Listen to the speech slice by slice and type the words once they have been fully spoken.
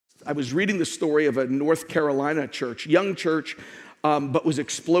I was reading the story of a North Carolina church, young church, but was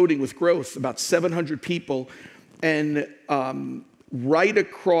exploding with growth, about 700 people. And right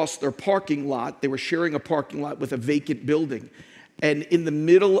across their parking lot, they were sharing a parking lot with a vacant building. And in the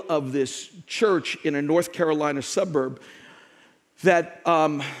middle of this church in a North Carolina suburb, that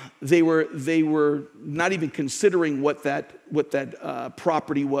they were not even considering what that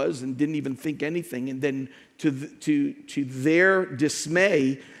property was, and didn't even think anything. And then to their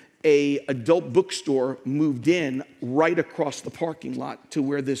dismay, a adult bookstore moved in right across the parking lot to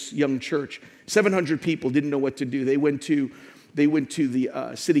where this young church, 700 people, didn't know what to do. They went to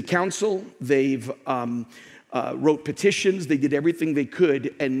the city council. They've wrote petitions. They did everything they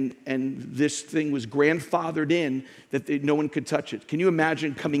could, and this thing was grandfathered in that no one could touch it. Can you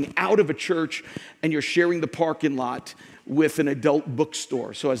imagine coming out of a church and you're sharing the parking lot with an adult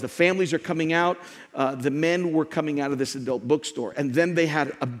bookstore? So as the families are coming out, the men were coming out of this adult bookstore, and then they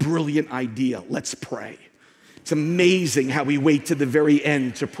had a brilliant idea. Let's pray. It's amazing how we wait to the very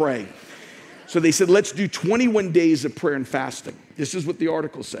end to pray. So they said, let's do 21 days of prayer and fasting. This is what the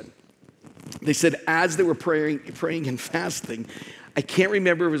article said. They said as they were praying and fasting, I can't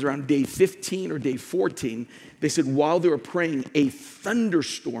remember if it was around day 15 or day 14, they said while they were praying, a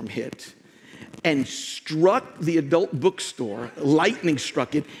thunderstorm hit and struck the adult bookstore, lightning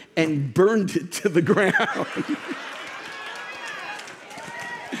struck it, and burned it to the ground.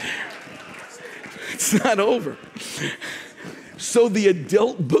 It's not over. So the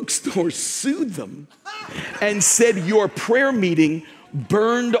adult bookstore sued them and said, your prayer meeting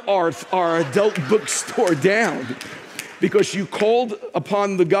burned our adult bookstore down because you called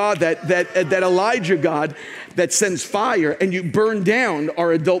upon the God, that Elijah God that sends fire, and you burned down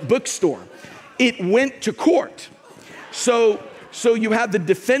our adult bookstore. It went to court. So you have the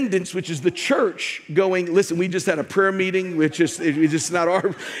defendants, which is the church, going, listen, we just had a prayer meeting, it's just not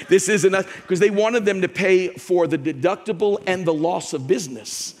our, this isn't us, because they wanted them to pay for the deductible and the loss of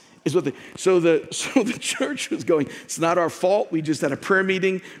business. So the church was going, it's not our fault. We just had a prayer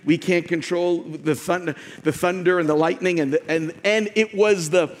meeting. We can't control the thunder and the lightning. And it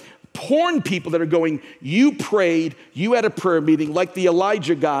was the porn people that are going, you prayed, you had a prayer meeting like the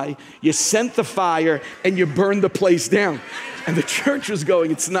Elijah guy. You sent the fire and you burned the place down. And the church was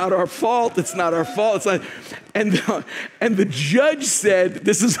going, it's not our fault. It's not our fault. It's not. And the judge said,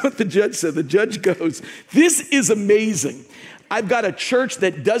 this is what the judge said. The judge goes, this is amazing. I've got a church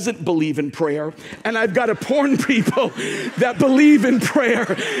that doesn't believe in prayer, and I've got a porn people that believe in prayer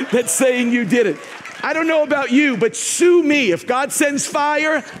that's saying you did it. I don't know about you, but sue me. If God sends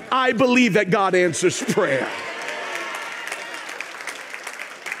fire, I believe that God answers prayer.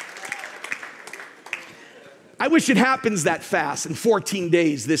 I wish it happens that fast. In 14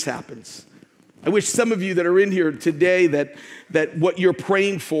 days, this happens. I wish some of you that are in here today that what you're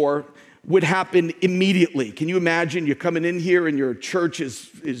praying for would happen immediately. Can you imagine you're coming in here and your church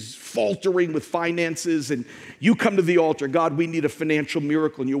is faltering with finances, and you come to the altar, God, we need a financial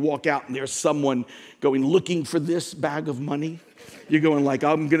miracle, and you walk out and there's someone going, looking for this bag of money. You're going like,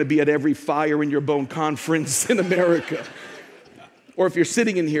 I'm going to be at every Fire in Your Bone conference in America. Or if you're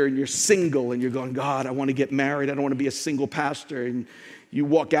sitting in here and you're single and you're going, God, I want to get married. I don't want to be a single pastor. And you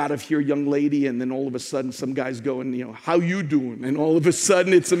walk out of here, young lady, and then all of a sudden some guy's going, how you doing? And all of a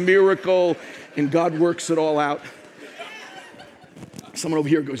sudden it's a miracle and God works it all out. Someone over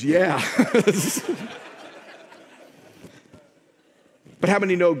here goes, yeah. But how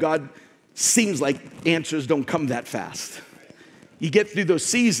many know God seems like answers don't come that fast? You get through those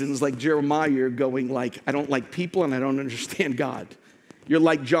seasons like Jeremiah, you're going like, I don't like people and I don't understand God. You're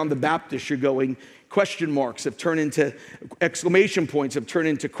like John the Baptist, you're going, question marks have turned into exclamation points, have turned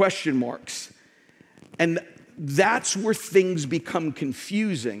into question marks. And that's where things become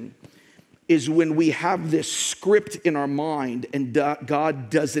confusing, is when we have this script in our mind and God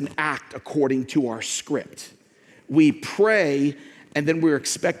doesn't act according to our script. We pray and then we're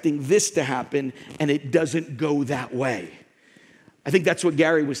expecting this to happen and it doesn't go that way. I think that's what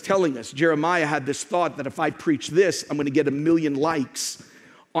Gary was telling us. Jeremiah had this thought that if I preach this, I'm going to get 1 million likes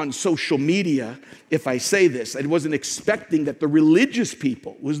on social media if I say this. I wasn't expecting that the religious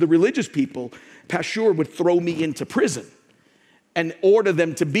people, Pashur would throw me into prison and order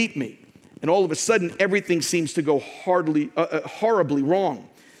them to beat me. And all of a sudden, everything seems to go horribly wrong.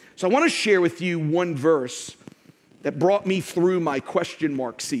 So I want to share with you one verse that brought me through my question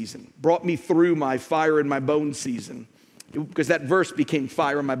mark season, brought me through my fire in my bones season, because that verse became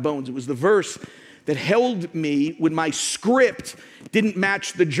fire in my bones. It was the verse that held me when my script didn't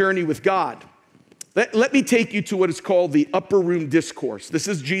match the journey with God. Let me take you to what is called the upper room discourse. This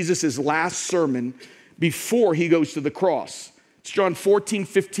is Jesus' last sermon before he goes to the cross. It's John 14,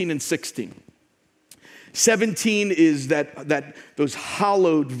 15, and 16. 17 is those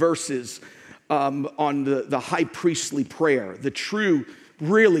hallowed verses on the high priestly prayer. The true,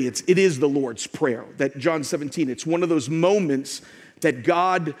 really, it is the Lord's Prayer. That John 17, it's one of those moments that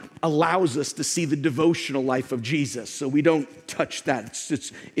God allows us to see the devotional life of Jesus. So we don't touch that.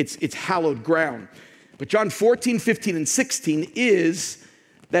 It's hallowed ground. But John 14, 15, and 16 is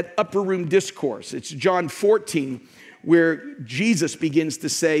that upper room discourse. It's John 14 where Jesus begins to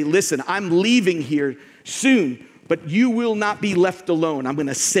say, listen, I'm leaving here soon, but you will not be left alone. I'm going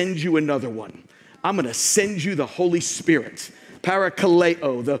to send you another one. I'm going to send you the Holy Spirit.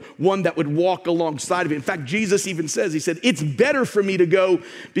 Parakaleo, the one that would walk alongside of it. In fact, Jesus even says, he said, it's better for me to go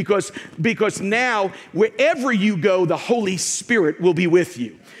because now wherever you go, the Holy Spirit will be with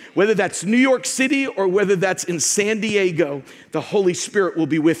you. Whether that's New York City or whether that's in San Diego, the Holy Spirit will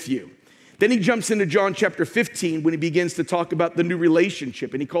be with you. Then he jumps into John chapter 15 when he begins to talk about the new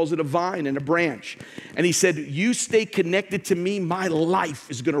relationship, and he calls it a vine and a branch. And he said, you stay connected to me, my life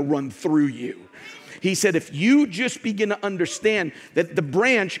is going to run through you. He said, if you just begin to understand that the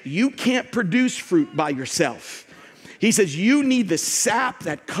branch, you can't produce fruit by yourself. He says, you need the sap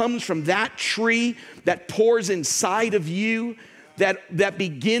that comes from that tree that pours inside of you, that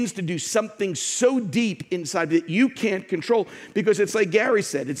begins to do something so deep inside that you can't control. Because it's like Gary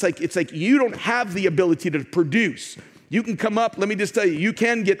said, it's like you don't have the ability to produce. You can come up, let me just tell you, you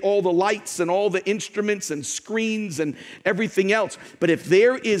can get all the lights and all the instruments and screens and everything else. But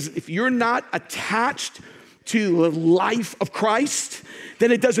if you're not attached to the life of Christ,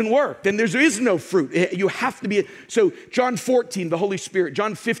 then it doesn't work. Then there is no fruit. You have to be. So John 14, the Holy Spirit.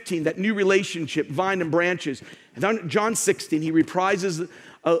 John 15, that new relationship, vine and branches. And then John 16, he reprises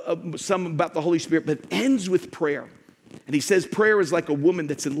some about the Holy Spirit, but ends with prayer. And he says prayer is like a woman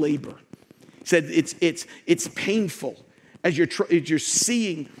that's in labor. He said it's painful as you're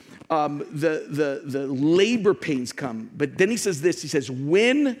seeing the labor pains come. But then he says this, he says,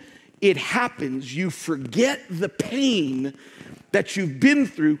 when it happens, you forget the pain that you've been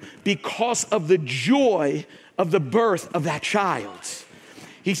through because of the joy of the birth of that child.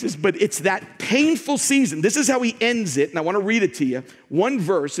 He says, but it's that painful season. This is how he ends it, and I want to read it to you. One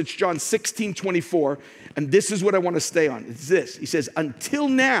verse, it's John 16, 24, and this is what I want to stay on. It's this. He says, until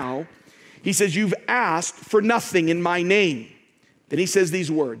now, he says, you've asked for nothing in my name. Then he says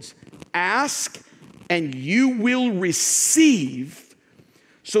these words, ask and you will receive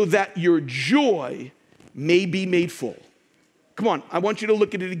so that your joy may be made full. Come on, I want you to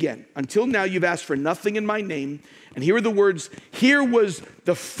look at it again. Until now, you've asked for nothing in my name. And here are the words, here was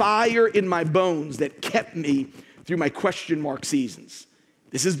the fire in my bones that kept me through my question mark seasons.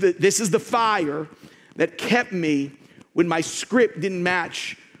 This is the fire that kept me when my script didn't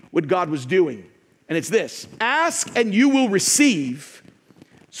match what God was doing. And it's this, ask and you will receive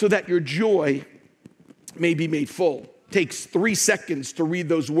so that your joy may be made full. It takes 3 seconds to read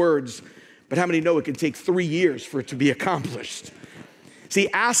those words, but how many know it can take 3 years for it to be accomplished? See,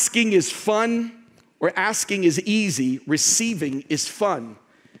 asking is fun, or asking is easy, receiving is fun.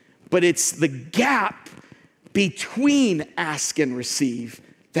 But it's the gap between ask and receive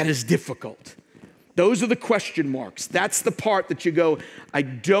that is difficult. Those are the question marks. That's the part that you go, I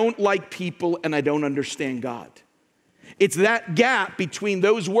don't like people and I don't understand God. It's that gap between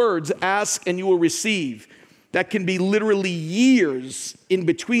those words, ask and you will receive, that can be literally years in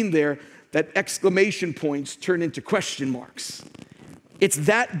between there, that exclamation points turn into question marks. It's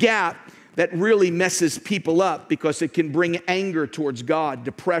that gap that really messes people up because it can bring anger towards God,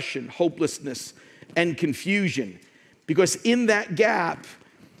 depression, hopelessness, and confusion. Because in that gap,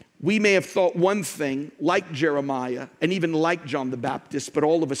 we may have thought one thing, like Jeremiah, and even like John the Baptist, but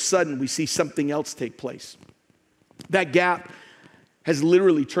all of a sudden we see something else take place. That gap has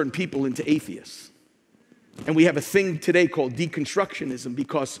literally turned people into atheists. And we have a thing today called deconstructionism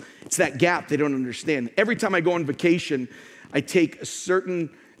because it's that gap they don't understand. Every time I go on vacation, I take a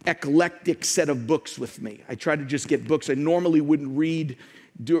certain eclectic set of books with me. I try to just get books I normally wouldn't read,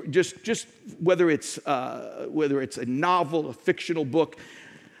 just whether it's a novel, a fictional book.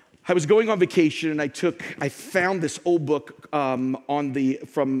 I was going on vacation and I found this old book from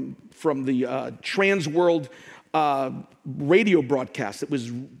the Trans World radio broadcast. It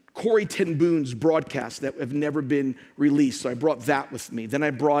was Corrie ten Boom's broadcast that have never been released. So I brought that with me. Then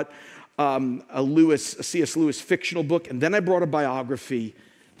I brought a C.S. Lewis fictional book, and then I brought a biography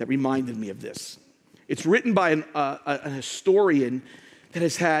that reminded me of this. It's written by a historian that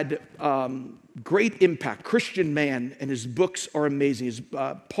has had great impact, Christian man, and his books are amazing.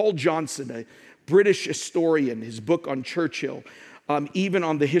 Paul Johnson, a British historian, his book on Churchill, even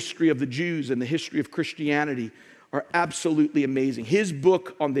on the history of the Jews and the history of Christianity, are absolutely amazing. His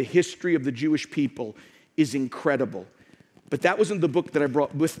book on the history of the Jewish people is incredible. But that wasn't the book that I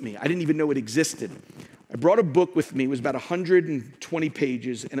brought with me. I didn't even know it existed. I brought a book with me. It was about 120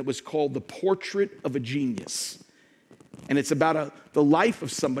 pages, and it was called The Portrait of a Genius. And it's about the life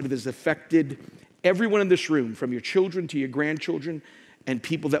of somebody that's affected everyone in this room, from your children to your grandchildren and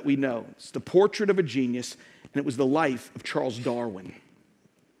people that we know. It's The Portrait of a Genius, and it was the life of Charles Darwin.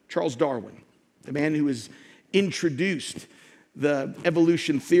 Charles Darwin, the man who has introduced the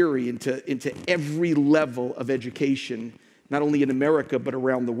evolution theory into every level of education, not only in America, but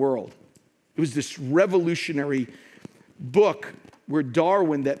around the world. It was this revolutionary book where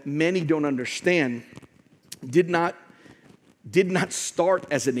Darwin, that many don't understand, did not start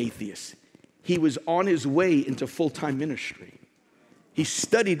as an atheist. He was on his way into full-time ministry. He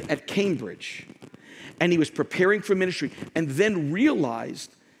studied at Cambridge, and he was preparing for ministry, and then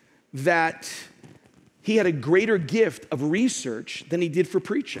realized that he had a greater gift of research than he did for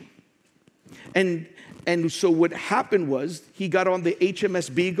preaching. And so what happened was he got on the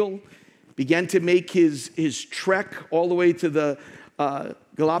HMS Beagle, began to make his trek all the way to the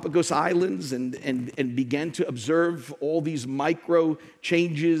Galapagos Islands and began to observe all these micro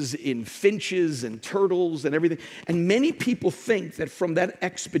changes in finches and turtles and everything. And many people think that from that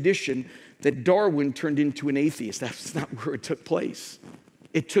expedition that Darwin turned into an atheist. That's not where it took place.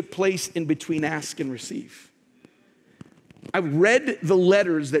 It took place in between ask and receive. I read the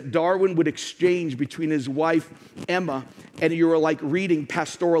letters that Darwin would exchange between his wife, Emma, and you were like reading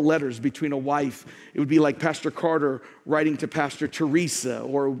pastoral letters between a wife. It would be like Pastor Carter writing to Pastor Teresa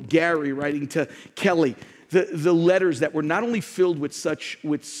or Gary writing to Kelly. The letters that were not only filled with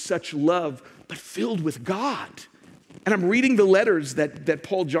such love, but filled with God. And I'm reading the letters that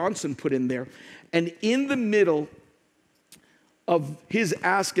Paul Johnson put in there. And in the middle of his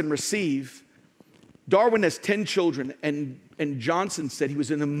ask and receive, Darwin has 10 children, and Johnson said he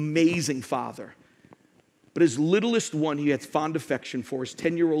was an amazing father. But his littlest one he had fond affection for, his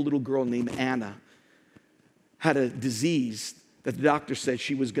 10-year-old little girl named Anna, had a disease that the doctor said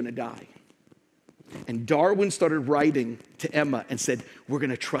she was going to die. And Darwin started writing to Emma and said, we're going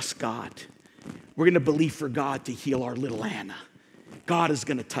to trust God. We're going to believe for God to heal our little Anna. God is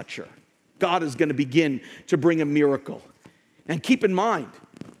going to touch her. God is going to begin to bring a miracle. And keep in mind,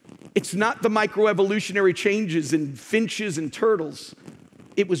 it's not the microevolutionary changes in finches and turtles.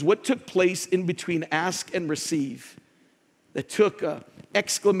 It was what took place in between ask and receive that took an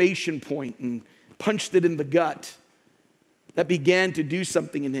exclamation point and punched it in the gut that began to do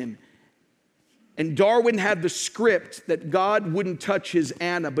something in him. And Darwin had the script that God wouldn't touch his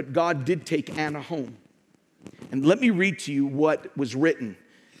Anna, but God did take Anna home. And let me read to you what was written.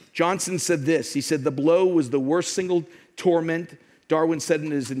 Johnson said this. He said, the blow was the worst single torment Darwin said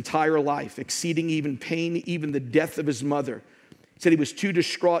in his entire life, exceeding even pain, even the death of his mother. He said he was too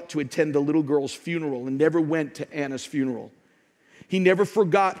distraught to attend the little girl's funeral and never went to Anna's funeral. He never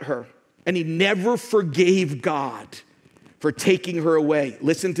forgot her, and he never forgave God for taking her away.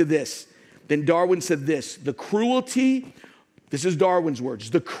 Listen to this. Then Darwin said this, the cruelty, this is Darwin's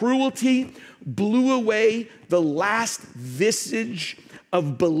words, the cruelty blew away the last vestige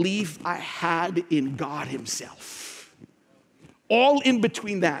of belief I had in God himself. All in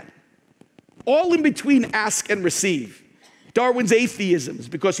between that, all in between ask and receive. Darwin's atheism is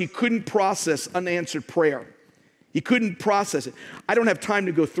because he couldn't process unanswered prayer. He couldn't process it. I don't have time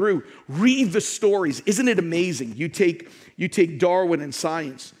to go through. Read the stories. Isn't it amazing? You take Darwin and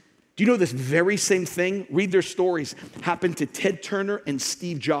science. Do you know this very same thing? Read their stories. Happened to Ted Turner and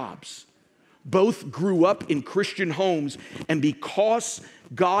Steve Jobs. Both grew up in Christian homes, and because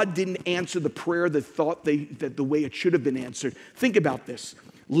God didn't answer the prayer that the way it should have been answered. Think about this.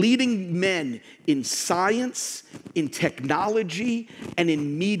 Leading men in science, in technology, and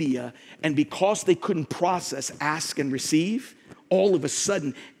in media, and because they couldn't process, ask, and receive, all of a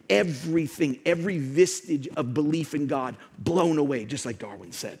sudden, everything, every vestige of belief in God blown away, just like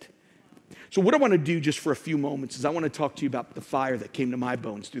Darwin said. So what I want to do just for a few moments is I want to talk to you about the fire that came to my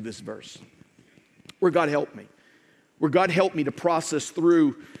bones through this verse. Where God helped me. Where God helped me to process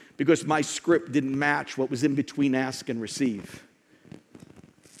through because my script didn't match what was in between ask and receive.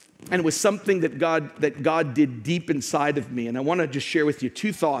 And it was something that God did deep inside of me. And I want to just share with you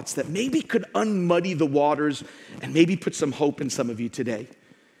two thoughts that maybe could unmuddy the waters and maybe put some hope in some of you today.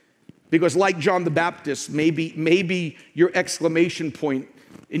 Because like John the Baptist, maybe your exclamation point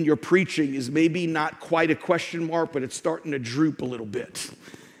in your preaching is maybe not quite a question mark, but it's starting to droop a little bit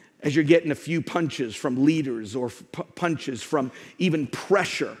as you're getting a few punches from leaders or punches from even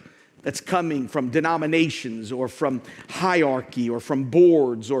pressure that's coming from denominations or from hierarchy or from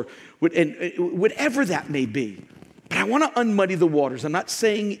boards or whatever that may be. But I want to unmuddy the waters. I'm not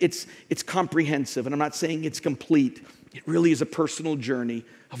saying it's comprehensive, and I'm not saying it's complete. It really is a personal journey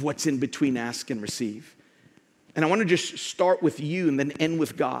of what's in between ask and receive. And I want to just start with you and then end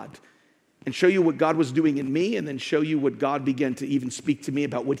with God and show you what God was doing in me, and then show you what God began to even speak to me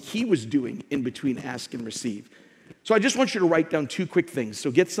about what he was doing in between ask and receive. So I just want you to write down 2 quick things. So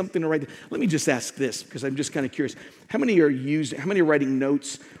get something to write. Let me just ask this, because I'm just kind of curious. How many are writing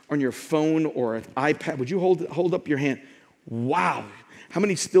notes on your phone or an iPad? Would you hold up your hand? Wow. How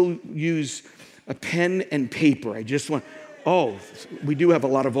many still use a pen and paper? Oh, we do have a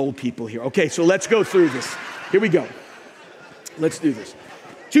lot of old people here. Okay, so let's go through this. Here we go. Let's do this.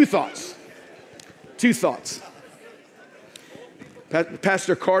 2 thoughts.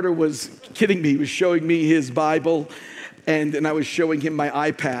 Pastor Carter was kidding me. He was showing me his Bible, and I was showing him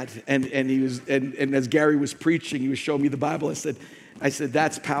my iPad. And as Gary was preaching, he was showing me the Bible. I said,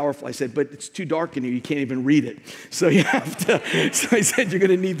 that's powerful. I said, but it's too dark in here. You can't even read it. So you have to. So I said, you're going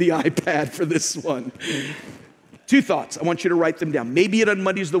to need the iPad for this one. 2 thoughts. I want you to write them down. Maybe it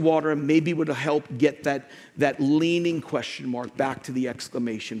unmuddies the water, and maybe it would help get that leaning question mark back to the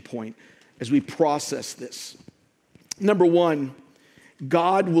exclamation point as we process this. Number 1,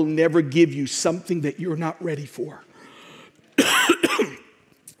 God will never give you something that you're not ready for.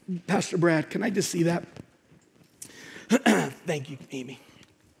 Pastor Brad, can I just see that? Thank you, Amy.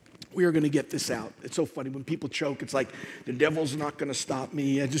 We are going to get this out. It's so funny. When people choke, it's like, the devil's not going to stop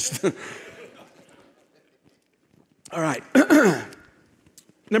me. All right.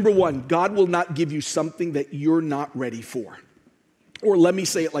 Number 1, God will not give you something that you're not ready for. Or let me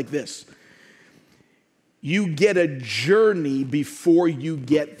say it like this. You get a journey before you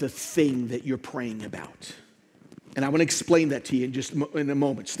get the thing that you're praying about. And I want to explain that to you in a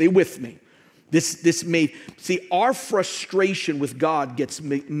moment. Stay with me. See, our frustration with God gets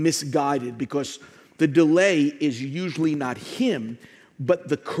misguided because the delay is usually not him, but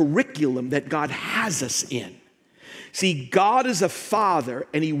the curriculum that God has us in. See, God is a father,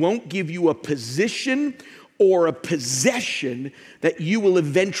 and he won't give you a position or a possession that you will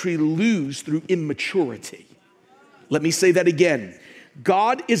eventually lose through immaturity. Let me say that again.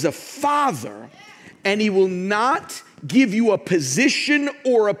 God is a father, and he will not give you a position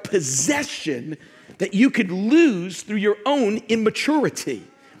or a possession that you could lose through your own immaturity.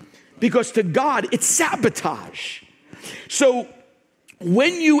 Because to God, it's sabotage. So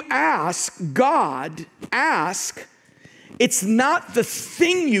when you ask God, it's not the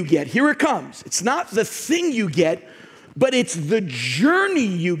thing you get. Here it comes. It's not the thing you get, but it's the journey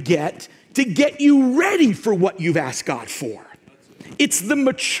you get to get you ready for what you've asked God for. It's the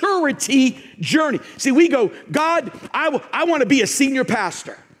maturity journey. See, we go, God, I want to be a senior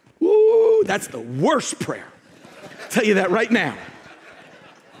pastor. Ooh, that's the worst prayer. I'll tell you that right now.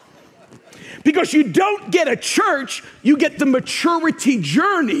 Because you don't get a church, you get the maturity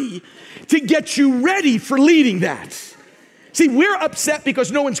journey to get you ready for leading that. See, we're upset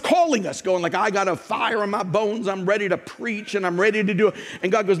because no one's calling us, going like, I got a fire in my bones, I'm ready to preach, and I'm ready to do it. And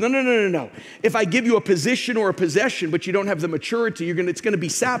God goes, no. If I give you a position or a possession, but you don't have the maturity, it's going to be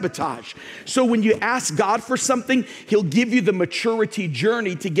sabotage. So when you ask God for something, he'll give you the maturity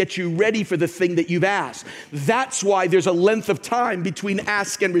journey to get you ready for the thing that you've asked. That's why there's a length of time between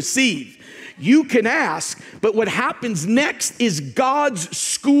ask and receive. You can ask, but what happens next is God's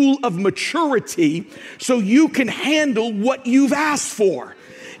school of maturity so you can handle what you've asked for.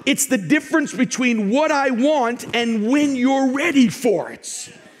 It's the difference between what I want and when you're ready for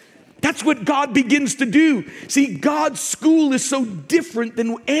it. That's what God begins to do. See, God's school is so different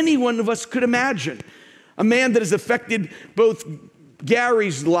than any one of us could imagine. A man that has affected both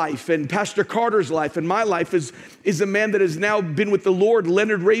Gary's life and Pastor Carter's life and my life is a man that has now been with the Lord,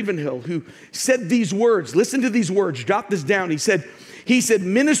 Leonard Ravenhill, who said these words. Listen to these words. Jot this down. He said,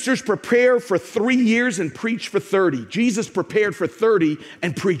 ministers prepare for 3 years and preach for 30. Jesus prepared for 30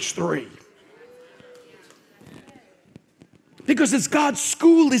 and preached 3. Because it's God's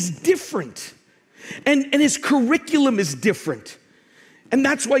school is different. And his curriculum is different. And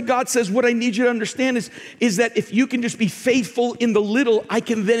that's why God says, what I need you to understand is that if you can just be faithful in the little, I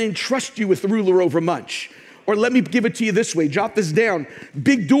can then entrust you with ruler over much. Or let me give it to you this way. Jot this down.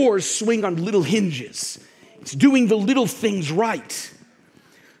 Big doors swing on little hinges. It's doing the little things right.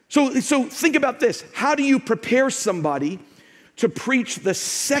 So think about this. How do you prepare somebody to preach the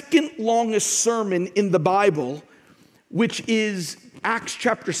second longest sermon in the Bible, which is Acts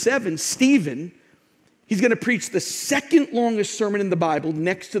chapter 7, Stephen? He's going to preach the second longest sermon in the Bible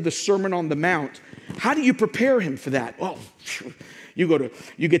next to the Sermon on the Mount. How do you prepare him for that? Well, You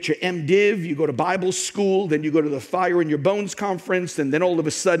get your MDiv, you go to Bible school, then you go to the Fire in Your Bones conference, and then all of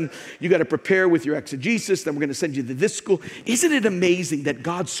a sudden you got to prepare with your exegesis, then we're going to send you to this school. Isn't it amazing that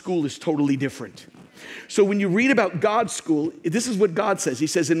God's school is totally different? So when you read about God's school, this is what God says. He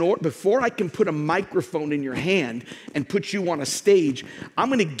says, before I can put a microphone in your hand and put you on a stage, I'm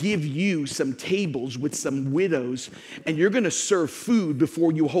going to give you some tables with some widows, and you're going to serve food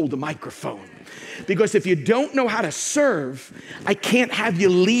before you hold a microphone. Because if you don't know how to serve, I can't have you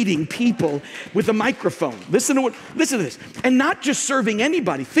leading people with a microphone. Listen to this. And not just serving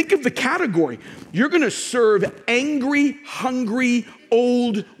anybody. Think of the category. You're going to serve angry, hungry,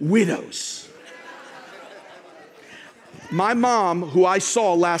 old widows. My mom, who I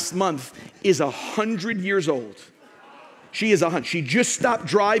saw last month, is 100 years old. She is 100. She just stopped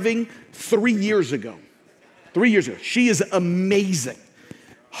driving 3 years ago. 3 years ago. She is amazing.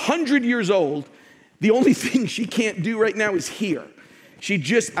 100 years old. The only thing she can't do right now is hear.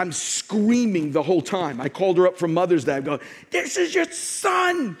 I'm screaming the whole time. I called her up for Mother's Day. I go, this is your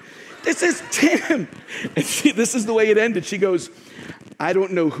son. This is Tim. And this is the way it ended. She goes, I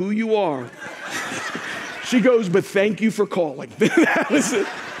don't know who you are. She goes, but thank you for calling. That was it.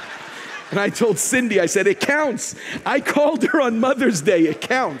 And I told Cindy, I said, it counts. I called her on Mother's Day. It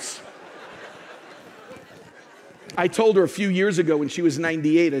counts. I told her a few years ago when she was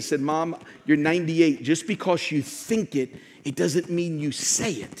 98, I said, Mom, you're 98. Just because you think it, it doesn't mean you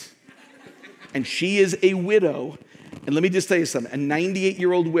say it. And she is a widow. And let me just tell you something, a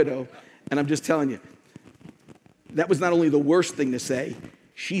 98-year-old widow. And I'm just telling you, that was not only the worst thing to say,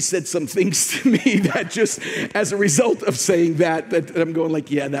 she said some things to me that just as a result of saying that I'm going like,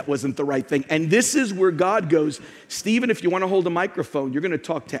 yeah, that wasn't the right thing. And this is where God goes, Stephen, if you want to hold a microphone, you're going to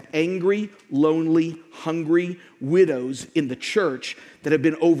talk to angry, lonely, hungry widows in the church that have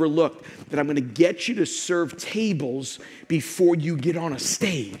been overlooked, that I'm going to get you to serve tables before you get on a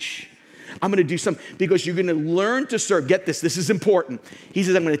stage. I'm going to do something because you're going to learn to serve. Get this is important. He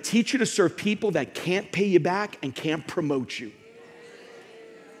says, I'm going to teach you to serve people that can't pay you back and can't promote you.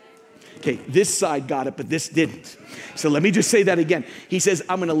 Okay, this side got it, but this didn't. So let me just say that again. He says,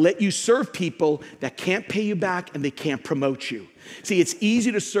 I'm going to let you serve people that can't pay you back and they can't promote you. See, it's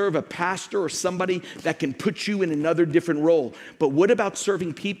easy to serve a pastor or somebody that can put you in another different role. But what about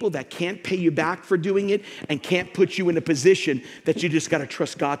serving people that can't pay you back for doing it and can't put you in a position that you just got to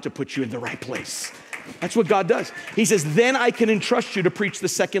trust God to put you in the right place? That's what God does. He says, then I can entrust you to preach the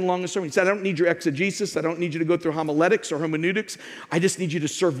second longest sermon. He said, I don't need your exegesis. I don't need you to go through homiletics or hermeneutics. I just need you to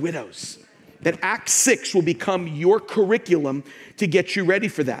serve widows. That Acts 6 will become your curriculum to get you ready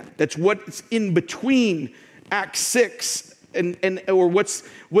for that. That's what's in between Acts 6 or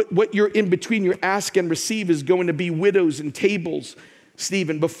what you're in between your ask and receive is going to be widows and tables,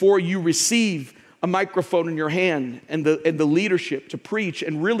 Stephen, before you receive a microphone in your hand and the leadership to preach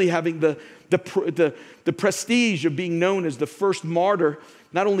and really having the prestige of being known as the first martyr,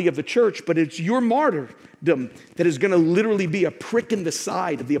 not only of the church, but it's your martyrdom that is going to literally be a prick in the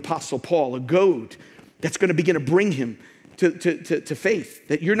side of the Apostle Paul, a goad that's going to begin to bring him to faith.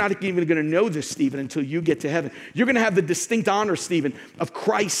 That you're not even going to know this, Stephen, until you get to heaven. You're going to have the distinct honor, Stephen, of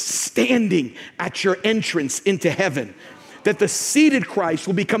Christ standing at your entrance into heaven. That the seated Christ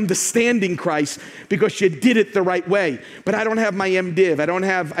will become the standing Christ because you did it the right way. But I don't have my MDiv.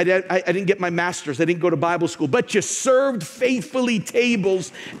 I didn't get my master's. I didn't go to Bible school. But you served faithfully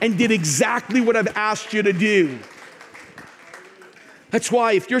tables and did exactly what I've asked you to do. That's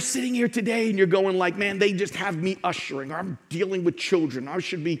why if you're sitting here today and you're going like, man, they just have me ushering, or I'm dealing with children, I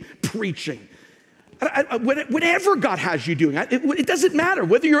should be preaching. Whatever God has you doing, it doesn't matter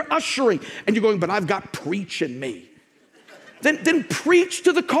whether you're ushering and you're going, but I've got preach in me. Then preach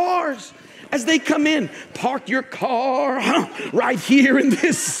to the cars as they come in. Park your car right here in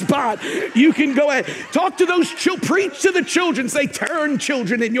this spot. You can go ahead. Talk to those children. Preach to the children. Say, turn,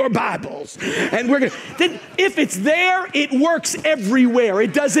 children, in your Bibles. And then if it's there, it works everywhere.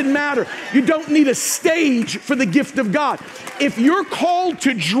 It doesn't matter. You don't need a stage for the gift of God. If you're called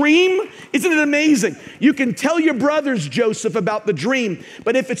to dream, isn't it amazing? You can tell your brothers, Joseph, about the dream,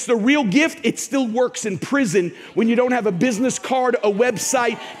 but if it's the real gift, it still works in prison when you don't have a business card, a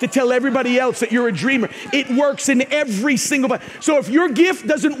website to tell everybody else that you're a dreamer. It works in every single. So if your gift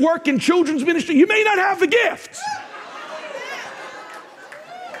doesn't work in children's ministry, you may not have the gift.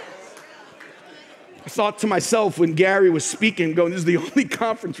 I thought to myself when Gary was speaking, going, this is the only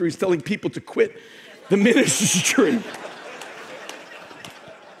conference where he's telling people to quit the ministry.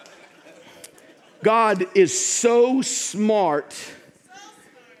 God is so smart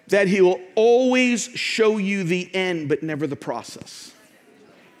that he will always show you the end, but never the process.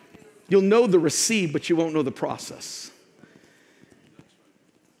 You'll know the receive, but you won't know the process.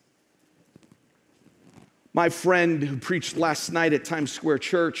 My friend who preached last night at Times Square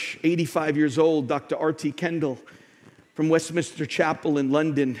Church, 85 years old, Dr. R.T. Kendall from Westminster Chapel in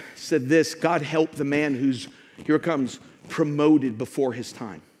London, said this: God help the man who's, here it comes, promoted before his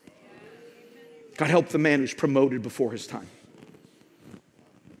time. God help the man who's promoted before his time.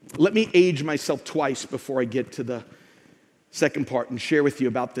 Let me age myself twice before I get to the second part and share with you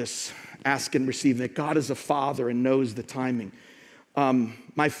about this ask and receive, that God is a father and knows the timing.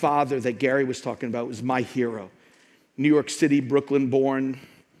 My father that Gary was talking about was my hero. New York City, Brooklyn born.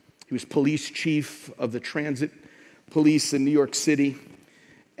 He was police chief of the transit police in New York City.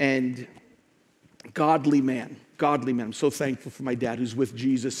 And godly man, godly man. I'm so thankful for my dad who's with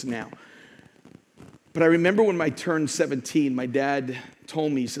Jesus now. But I remember when I turned 17, my dad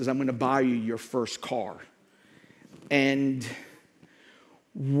told me, he says, I'm going to buy you your first car. And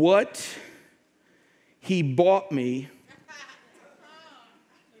what he bought me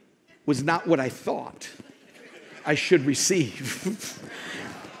was not what I thought I should receive.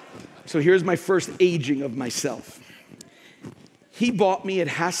 So here's my first aging of myself. He bought me, it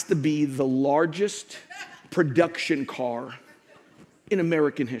has to be the largest production car in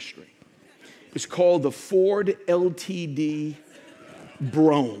American history. It's called the Ford LTD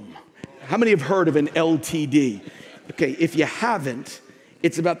Brougham. How many have heard of an LTD? Okay, if you haven't,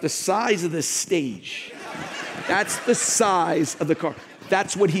 it's about the size of the stage. That's the size of the car.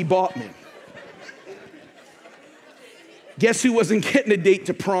 That's what he bought me. Guess who wasn't getting a date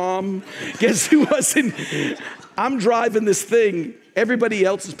to prom? Guess who wasn't? I'm driving this thing. Everybody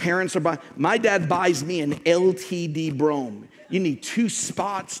else's parents are buying. My dad buys me an LTD Brougham. You need 2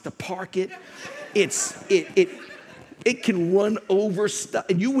 spots to park it. It can run over stuff,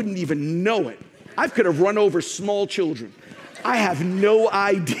 and you wouldn't even know it. I could have run over small children. I have no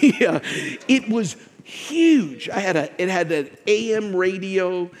idea. It was huge. It had an AM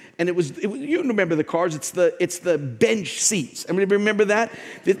radio, and it was you remember the cars? It's the bench seats. I mean, remember that?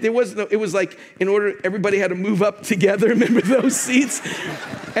 There was no. It was like in order everybody had to move up together. Remember those seats?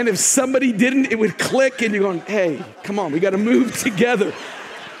 And if somebody didn't, it would click, and you're going, "Hey, come on, we got to move together."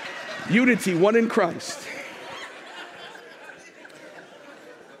 Unity, one in Christ.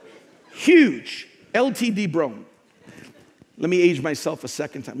 Huge LTD Brougham. Let me age myself a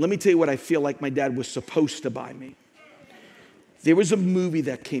second time. Let me tell you what I feel like my dad was supposed to buy me. There was a movie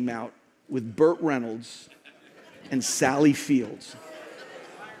that came out with Burt Reynolds and Sally Fields.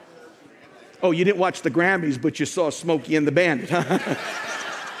 Oh, you didn't watch the Grammys, but you saw Smokey and the Bandit.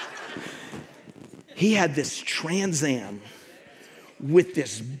 He had this Trans Am with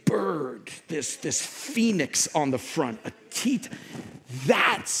this bird, this phoenix on the front, a teat.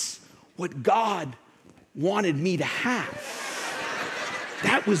 That's what God wanted me to have.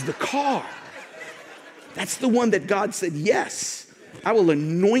 That was the car. That's the one that God said, yes, I will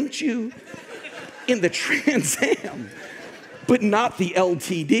anoint you in the Trans Am, but not the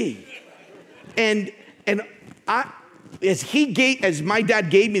LTD. And as my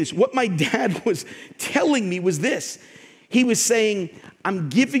dad gave me this, what my dad was telling me was this. He was saying, I'm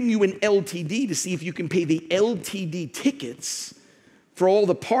giving you an LTD to see if you can pay the LTD tickets for all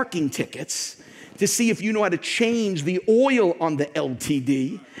the parking tickets, to see if you know how to change the oil on the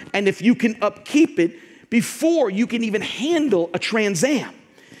LTD, and if you can upkeep it before you can even handle a Trans Am.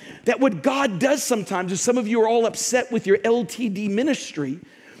 That what God does sometimes is some of you are all upset with your LTD ministry,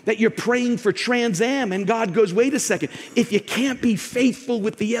 that you're praying for Trans Am, and God goes, wait a second, if you can't be faithful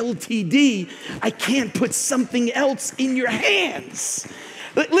with the LTD, I can't put something else in your hands.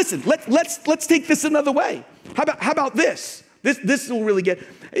 Listen, let's take this another way. How about this? This will really get,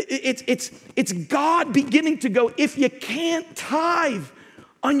 it's God beginning to go, if you can't tithe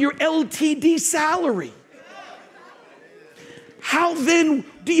on your LTD salary, how then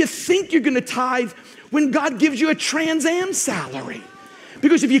do you think you're going to tithe when God gives you a Trans Am salary?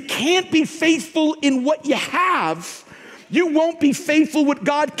 Because if you can't be faithful in what you have, you won't be faithful what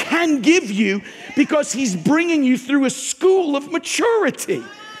God can give you, because he's bringing you through a school of maturity.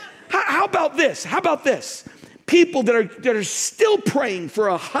 How about this? How about this? People that are still praying for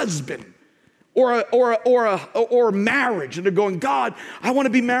a husband or marriage, and they're going, God, I want to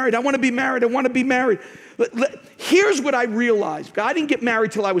be married. I want to be married. I want to be married. Here's what I realized. I didn't get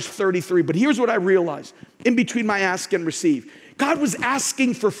married till I was 33, but here's what I realized in between my ask and receive. God was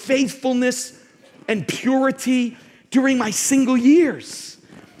asking for faithfulness and purity during my single years.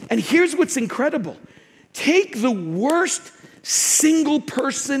 And here's what's incredible. Take the worst single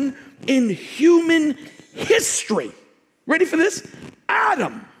person in human history. Ready for this?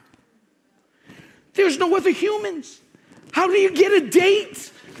 Adam. There's no other humans. How do you get a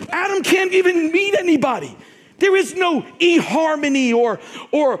date? Adam can't even meet anybody. There is no eHarmony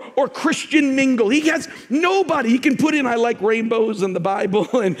or Christian Mingle. He has nobody. He can put in, I like rainbows and the Bible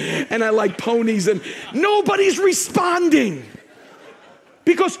and I like ponies, and nobody's responding.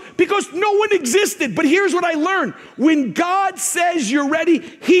 Because no one existed. But here's what I learned. When God says you're ready,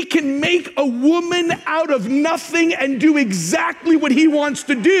 he can make a woman out of nothing and do exactly what he wants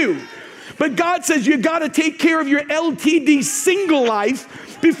to do. But God says you got to take care of your LTD single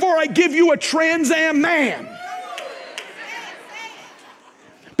life before I give you a Trans Am man.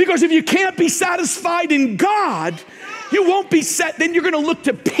 Because if you can't be satisfied in God, you won't be set. Then you're going to look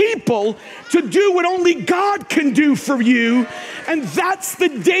to people to do what only God can do for you. And that's the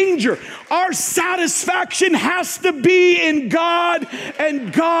danger. Our satisfaction has to be in God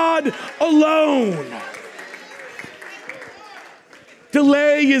and God alone.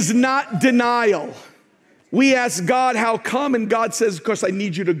 Delay is not denial. We ask God, how come? And God says, because I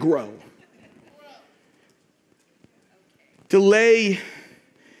need you to grow. Delay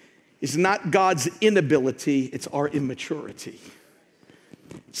is not God's inability, it's our immaturity.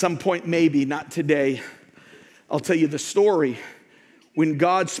 At some point, maybe, not today, I'll tell you the story when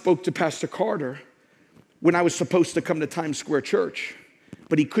God spoke to Pastor Carter when I was supposed to come to Times Square Church,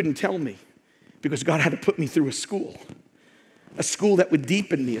 but he couldn't tell me because God had to put me through a school that would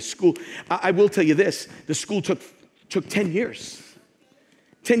deepen me, a school. I will tell you this, the school took 10 years.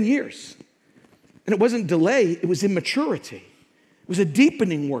 10 years. And it wasn't delay, it was immaturity. It was a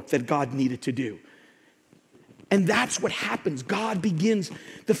deepening work that God needed to do. And that's what happens. God begins,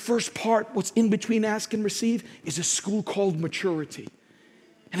 the first part, what's in between ask and receive, is a school called maturity.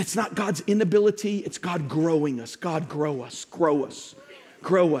 And it's not God's inability, it's God growing us. God, grow us, grow us,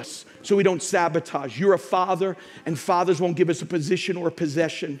 grow us, so we don't sabotage. You're a father, and fathers won't give us a position or a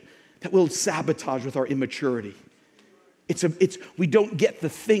possession that will sabotage with our immaturity. We don't get the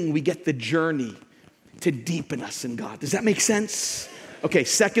thing, we get the journey to deepen us in God. Does that make sense? Okay,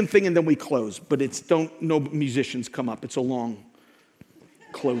 second thing, and then we close. But no musicians come up. It's a long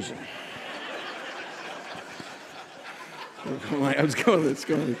closing. Let's go.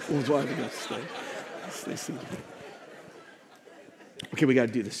 Stay seated. Okay, we got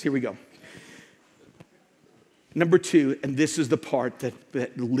to do this. Here we go. Number 2, and this is the part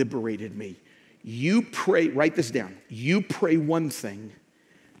that liberated me. You pray, write this down. You pray one thing,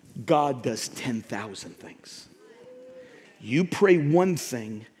 God does 10,000 things. You pray one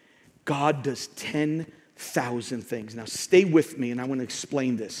thing, God does 10,000 things. Now stay with me, and I want to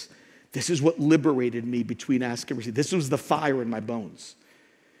explain this. This is what liberated me between ask and receive. This was the fire in my bones.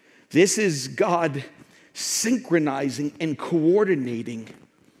 This is God synchronizing and coordinating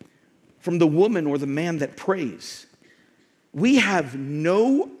from the woman or the man that prays. We have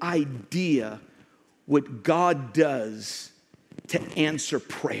no idea what God does to answer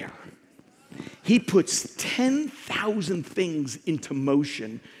prayer. He puts 10,000 things into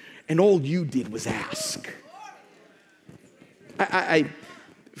motion, and all you did was ask. I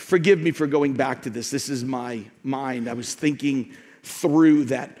forgive me for going back to this. This is my mind. I was thinking through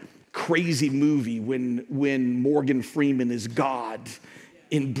that crazy movie when Morgan Freeman is God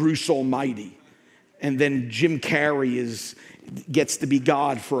in Bruce Almighty, and then Jim Carrey gets to be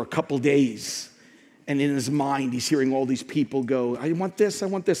God for a couple days. And in his mind, he's hearing all these people go, I want this,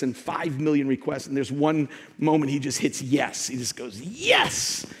 and 5 million requests. And there's one moment he just hits yes. He just goes,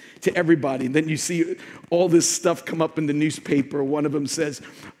 yes, to everybody. And then you see all this stuff come up in the newspaper. One of them says,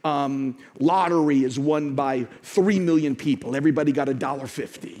 lottery is won by 3 million people. Everybody got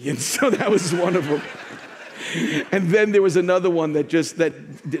 $1.50. And so that was one of them. And then there was another one that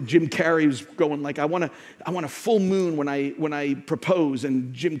Jim Carrey was going like, I want a full moon when I propose,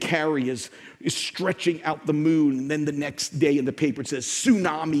 and Jim Carrey is stretching out the moon. And then the next day in the paper it says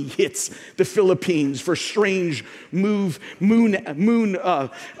tsunami hits the Philippines for strange moon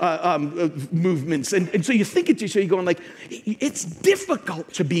movements. And so you think it to yourself, you're going like, it's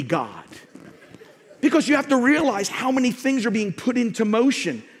difficult to be God because you have to realize how many things are being put into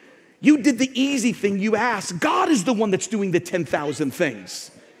motion. You did the easy thing, you asked. God is the one that's doing the 10,000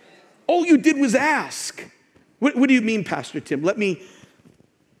 things. All you did was ask. What do you mean, Pastor Tim?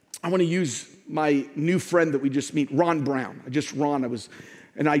 I want to use my new friend that we just meet, Ron Brown. I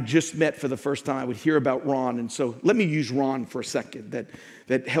just met for the first time. I would hear about Ron, and so let me use Ron for a second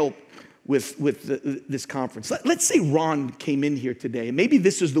that helped with this conference. Let's say Ron came in here today, and maybe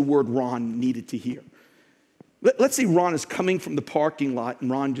this is the word Ron needed to hear. Let's say Ron is coming from the parking lot,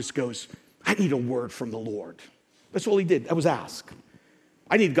 and Ron just goes, I need a word from the Lord. That's all he did. That was ask.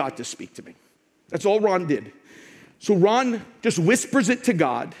 I need God to speak to me. That's all Ron did. So Ron just whispers it to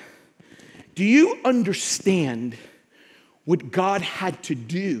God. Do you understand what God had to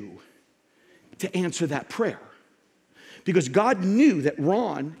do to answer that prayer? Because God knew that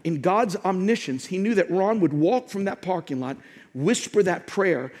Ron, in God's omniscience, he knew that Ron would walk from that parking lot, whisper that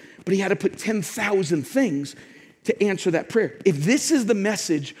prayer, but he had to put 10,000 things to answer that prayer. If this is the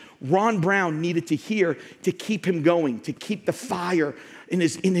message Ron Brown needed to hear to keep him going, to keep the fire in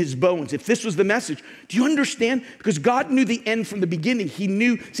his bones, if this was the message, do you understand? Because God knew the end from the beginning. He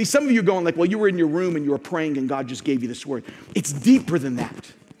knew, see, some of you are going like, well, you were in your room and you were praying and God just gave you this word. It's deeper than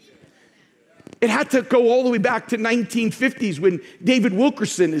that. It had to go all the way back to 1950s when David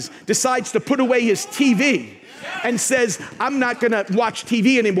Wilkerson decides to put away his TV and says, I'm not going to watch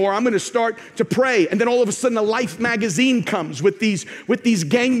TV anymore. I'm going to start to pray. And then all of a sudden, a Life magazine comes with these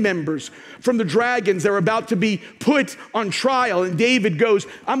gang members from the Dragons. They're about to be put on trial. And David goes,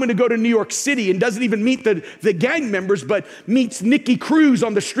 I'm going to go to New York City, and doesn't even meet the gang members, but meets Nicky Cruz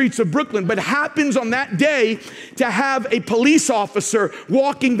on the streets of Brooklyn. But happens on that day to have a police officer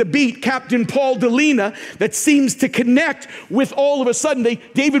walking the beat, Captain Paul Dilena, that seems to connect with all of a sudden.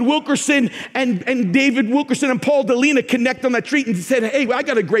 David Wilkerson and Paul Dilena connect on that street and said, hey, I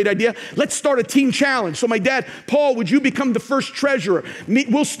got a great idea. Let's start a teen challenge. So my dad, Paul, would you become the first treasurer?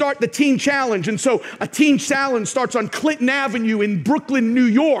 We'll start the teen challenge. And so a teen challenge starts on Clinton Avenue in Brooklyn, New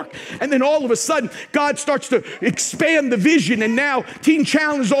York. And then all of a sudden, God starts to expand the vision. And now teen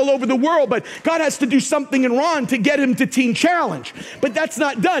challenge is all over the world. But God has to do something in Ron to get him to teen challenge. But that's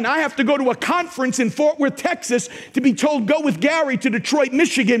not done. I have to go to a conference in Fort Worth, Texas to be told, go with Gary to Detroit,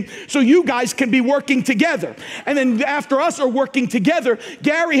 Michigan, so you guys can be working together. And then after us are working together,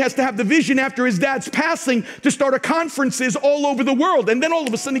 Gary has to have the vision after his dad's passing to start a conferences all over the world. And then all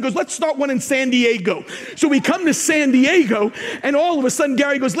of a sudden he goes, let's start one in San Diego. So we come to San Diego, and all of a sudden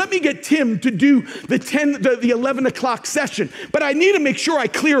Gary goes, let me get Tim to do the 11 o'clock session. But I need to make sure I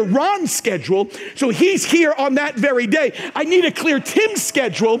clear Ron's schedule, so he's here on that very day. I need to clear Tim's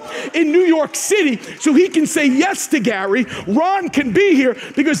schedule in New York City so he can say yes to Gary. Ron can be here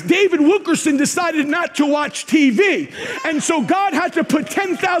because David Wilkerson decided not to watch TV. And so God had to put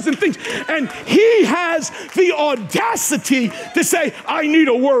 10,000 things. And he has the audacity to say, I need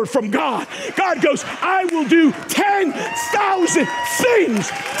a word from God. God goes, I will do 10,000 things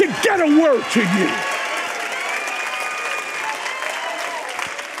to get a word to you.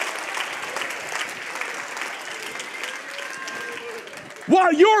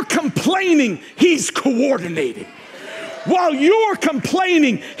 While you're complaining, he's coordinating. While you're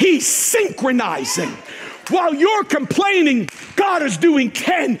complaining, he's synchronizing. While you're complaining, God is doing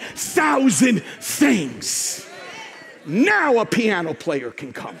 10,000 things. Now a piano player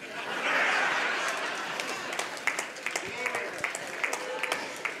can come.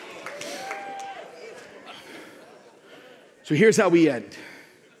 So here's how we end.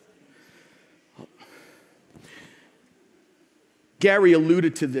 Gary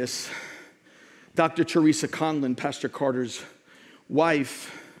alluded to this. Dr. Teresa Conlon, Pastor Carter's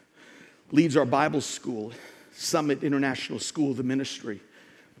wife, leads our Bible school, Summit International School of the Ministry,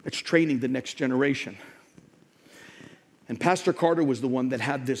 that's training the next generation. And Pastor Carter was the one that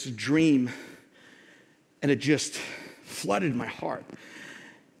had this dream, and it just flooded my heart.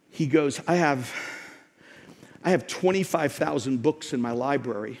 He goes, I have 25,000 books in my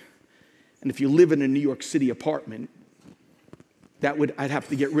library, and if you live in a New York City apartment, I'd have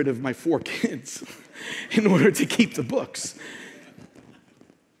to get rid of my 4 kids in order to keep the books.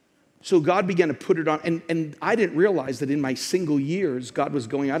 So God began to put it on, and I didn't realize that in my single years, God was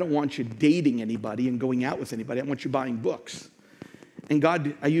going, I don't want you dating anybody and going out with anybody. I want you buying books. And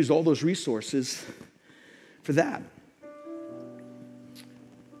God, I used all those resources for that.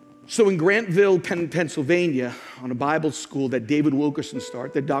 So in Grantville, Pennsylvania, on a Bible school that David Wilkerson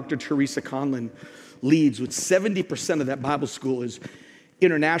started, that Dr. Teresa Conlon leads, with 70% of that Bible school is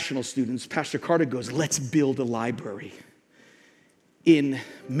international students, Pastor Carter goes, let's build a library in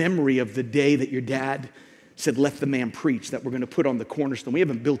memory of the day that your dad said, let the man preach, that we're going to put on the cornerstone. We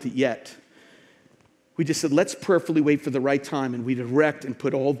haven't built it yet. We just said, let's prayerfully wait for the right time, and we'd erect and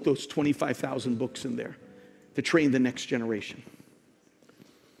put all those 25,000 books in there to train the next generation.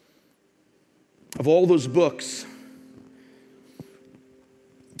 Of all those books,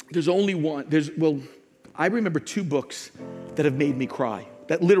 there's only one. I remember 2 books that have made me cry.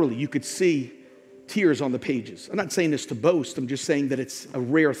 That literally, you could see tears on the pages. I'm not saying this to boast. I'm just saying that it's a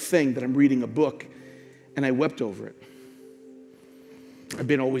rare thing that I'm reading a book and I wept over it. I've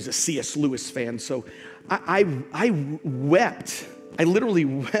been always a C.S. Lewis fan, so I wept. I literally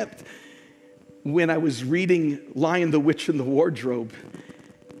wept when I was reading Lion, the Witch, and the Wardrobe.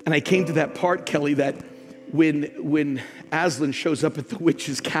 And I came to that part, Kelly, that when Aslan shows up at the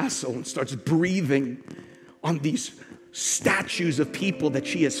witch's castle and starts breathing on these statues of people that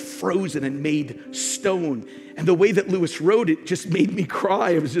she has frozen and made stone. And the way that Lewis wrote it just made me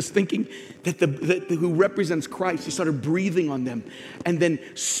cry. I was just thinking that who represents Christ, he started breathing on them, and then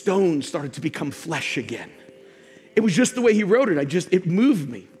stone started to become flesh again. It was just the way he wrote it. It moved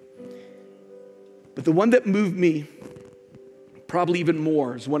me. But the one that moved me probably even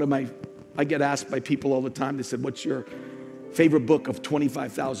more is I get asked by people all the time, they said, what's your favorite book of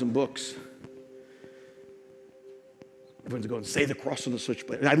 25,000 books? Everyone's going, say The Cross on the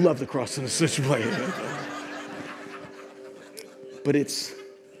Switchblade. I love The Cross on the Switchblade. But it's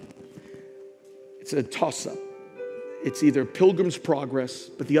a toss-up. It's either Pilgrim's Progress,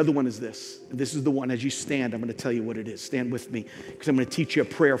 but the other one is this. And this is the one, as you stand, I'm going to tell you what it is. Stand with me, because I'm going to teach you a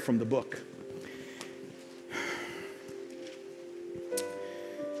prayer from the book.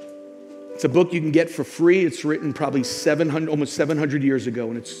 It's a book you can get for free. It's written probably almost 700 years ago,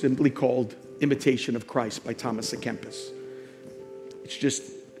 and it's simply called Imitation of Christ by Thomas à Kempis. It's just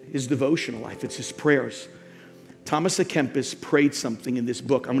his devotional life. It's his prayers. Thomas à Kempis prayed something in this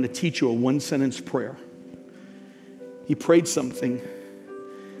book. I'm going to teach you a one-sentence prayer. He prayed something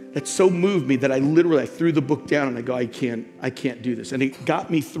that so moved me that I threw the book down and I go, I can't do this. And it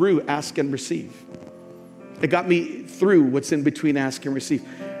got me through ask and receive. It got me through what's in between ask and receive.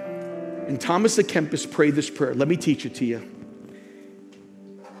 And Thomas à Kempis prayed this prayer. Let me teach it to you.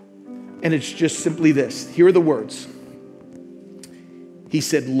 And it's just simply this. Here are the words. He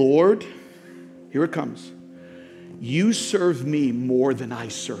said, Lord, here it comes. You serve me more than I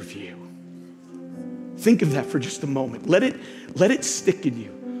serve you. Think of that for just a moment. Let it stick in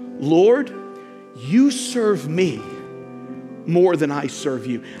you. Lord, you serve me more than I serve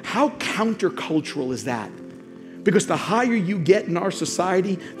you. How countercultural is that? Because the higher you get in our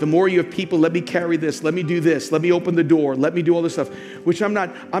society, the more you have people, let me carry this, let me do this, let me open the door, let me do all this stuff, which I'm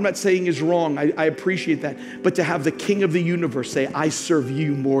not saying is wrong. I appreciate that. But to have the King of the universe say, I serve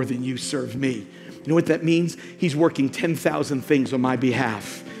you more than you serve me. You know what that means? He's working 10,000 things on my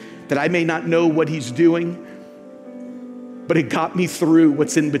behalf that I may not know what he's doing, but it got me through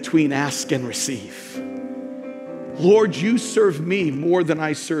what's in between ask and receive. Lord, you serve me more than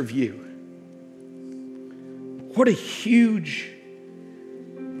I serve you. What a huge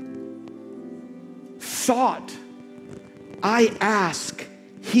thought. I ask,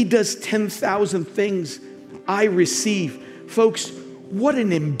 he does 10,000 things, I receive. Folks, what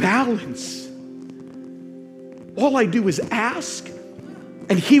an imbalance. All I do is ask,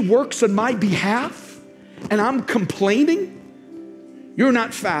 and he works on my behalf, and I'm complaining? You're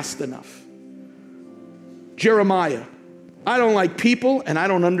not fast enough. Jeremiah, I don't like people, and I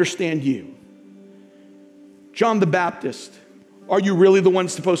don't understand you. John the Baptist, are you really the one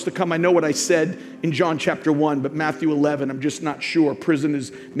supposed to come? I know what I said in John chapter 1, but Matthew 11, I'm just not sure. Prison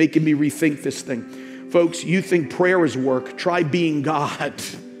is making me rethink this thing. Folks, you think prayer is work. Try being God.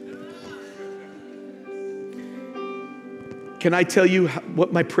 Can I tell you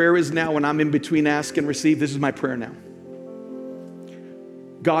what my prayer is now when I'm in between ask and receive? This is my prayer now.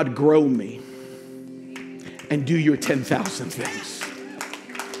 God, grow me and do your 10,000 things.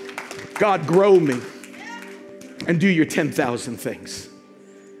 God, grow me and do your 10,000 things.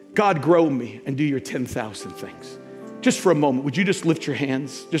 God, grow me and do your 10,000 things. Just for a moment, would you just lift your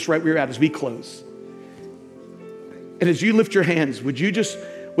hands just right where you're at as we close? And as you lift your hands, would you just,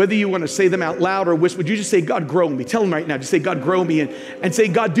 whether you want to say them out loud or whisper, would you just say, God, grow me? Tell them right now, just say, God, grow me, and say,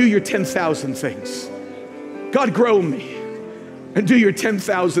 God, do your 10,000 things. God, grow me and do your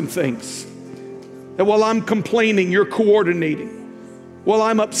 10,000 things. That while I'm complaining, you're coordinating. While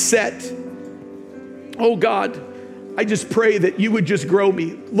I'm upset, oh God, I just pray that you would just grow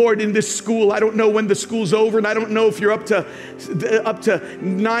me. Lord, in this school, I don't know when the school's over, and I don't know if you're up to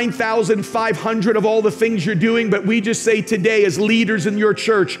 9,500 of all the things you're doing, but we just say today as leaders in your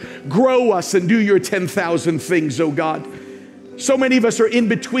church, grow us and do your 10,000 things, oh God. So many of us are in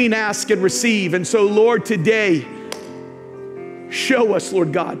between ask and receive, and so Lord, today, show us,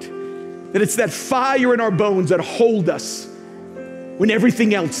 Lord God, that it's that fire in our bones that hold us when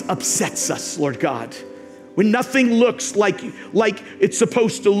everything else upsets us, Lord God. When nothing looks like it's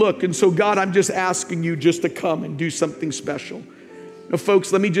supposed to look. And so God, I'm just asking you just to come and do something special. Now,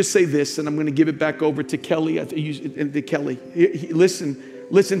 folks, let me just say this, and I'm going to give it back over to Kelly. Listen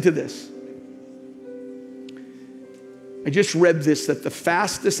to this. I just read this, that the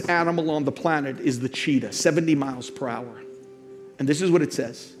fastest animal on the planet is the cheetah, 70 miles per hour. And this is what it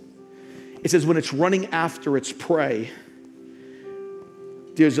says. It says when it's running after its prey,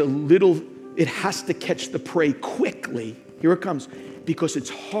 it has to catch the prey quickly. Here it comes. Because its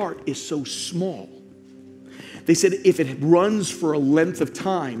heart is so small. They said if it runs for a length of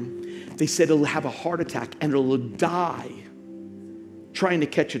time, They said it'll have a heart attack and it'll die trying to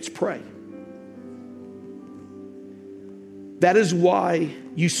catch its prey. That is why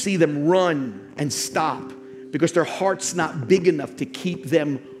you see them run and stop, because their heart's not big enough to keep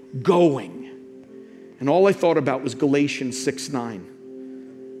them going. And all I thought about was Galatians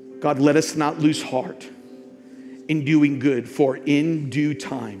 6:9. God, let us not lose heart in doing good, for in due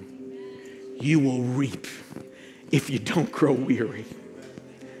time you will reap if you don't grow weary.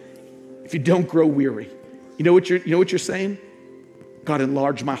 If you don't grow weary. You know what you're saying? God,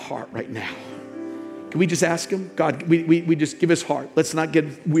 enlarge my heart right now. Can we just ask him? God, we just give his heart. Let's not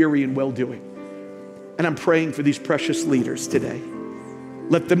get weary in well-doing. And I'm praying for these precious leaders today.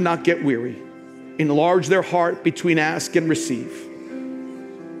 Let them not get weary. Enlarge their heart between ask and receive.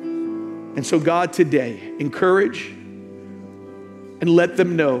 And so God, today, encourage and let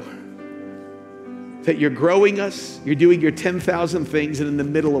them know that you're growing us, you're doing your 10,000 things, and in the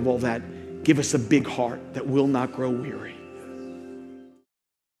middle of all that, give us a big heart that will not grow weary.